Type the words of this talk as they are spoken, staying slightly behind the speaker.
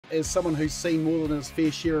as someone who's seen more than his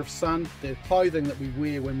fair share of sun, the clothing that we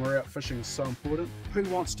wear when we're out fishing is so important. Who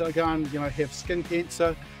wants to go and have skin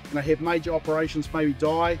cancer, have major operations, maybe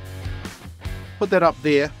die? Put that up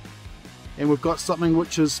there, and we've got something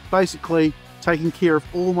which is basically taking care of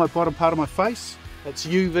all my bottom part of my face. It's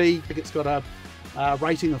UV, I think it's got a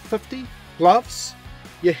rating of 50. Gloves,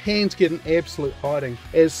 your hands get an absolute hiding.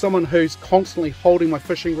 As someone who's constantly holding my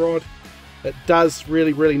fishing rod, it does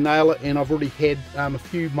really nail it, and I've already had a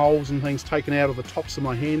few moles and things taken out of the tops of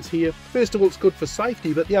my hands here. First of all, it's good for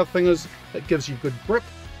safety, but the other thing is it gives you good grip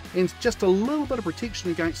and just a little bit of protection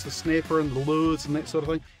against the snapper and the lures and that sort of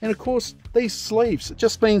thing. And of course, these sleeves, it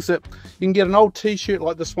just means that you can get an old t-shirt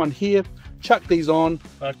like this one here, chuck these on,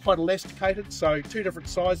 quite elasticated, so 2 different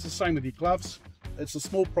sizes, same with your gloves. It's a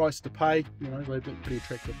small price to pay, they've been pretty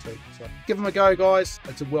attractive too. So give them a go, guys.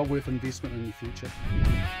 It's a well worth investment in your future.